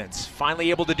BYU offense. Finally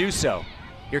able to do so.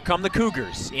 Here come the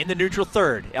Cougars in the neutral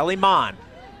third. Ellie Mon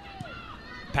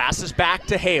passes back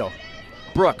to Hale.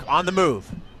 Brooke on the move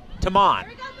to Mon.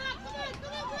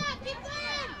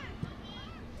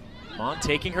 Mon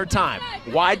taking her time.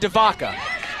 Wide to Vaca.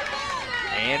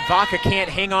 And Vaca can't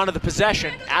hang on to the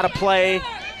possession. Out of play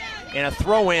and a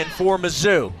throw in for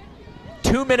Mizzou.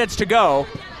 2 minutes to go.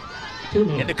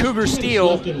 And the Cougars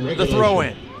steal the throw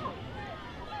in.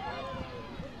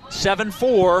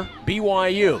 7-4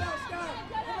 BYU.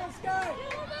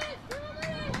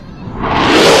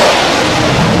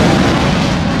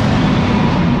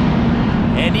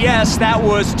 And yes, that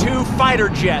was two fighter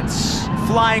jets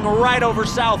flying right over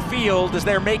South Field as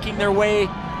they're making their way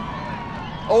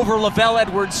over LaVell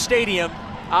Edwards Stadium.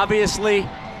 Obviously,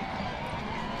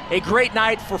 a great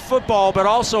night for football, but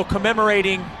also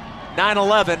commemorating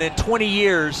 9/11 in 20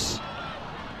 years.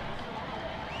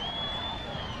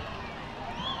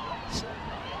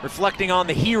 Reflecting on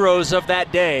the heroes of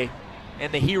that day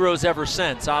and the heroes ever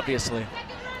since, obviously.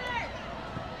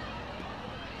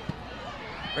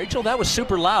 Rachel, that was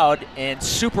super loud and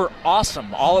super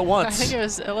awesome all at once. I think it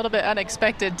was a little bit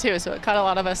unexpected too, so it caught a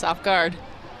lot of us off guard.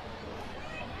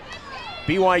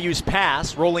 BYU's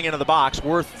pass rolling into the box,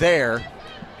 Worth there.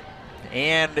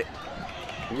 And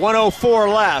 1:04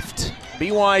 left.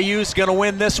 BYU's gonna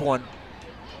win this one.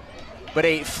 But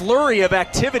a flurry of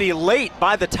activity late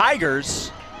by the Tigers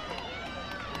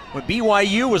when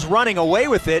BYU was running away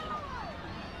with it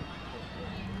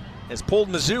has pulled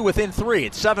Mizzou within 3.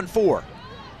 It's 7-4.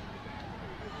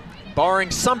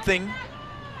 Barring something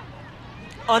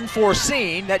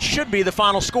unforeseen, that should be the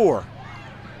final score.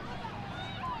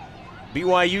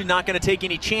 BYU not going to take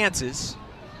any chances.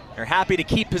 They're happy to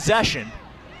keep possession,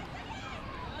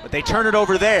 but they turn it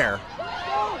over there.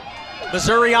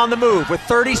 Missouri on the move with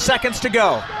 30 seconds to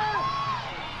go.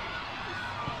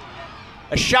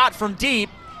 A shot from deep,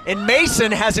 and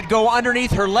Mason has it go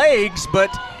underneath her legs, but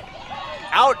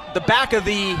out the back of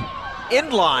the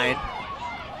end line.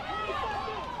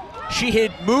 She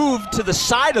had moved to the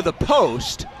side of the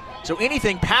post, so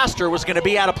anything past her was going to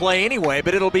be out of play anyway,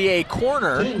 but it'll be a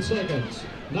corner. 10 seconds.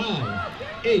 9,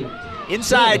 8.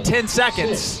 Inside 10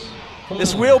 seconds.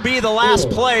 This will be the last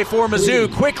play for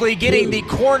Mizzou. Quickly getting the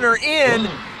corner in.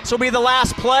 This will be the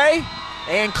last play.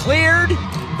 And cleared.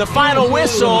 The final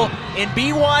whistle. And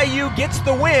BYU gets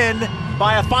the win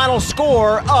by a final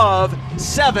score of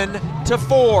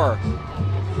 7-4.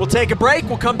 We'll take a break.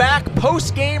 We'll come back.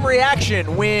 Post-game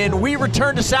reaction when we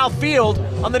return to South Field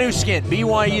on the new skin,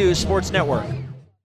 BYU Sports Network.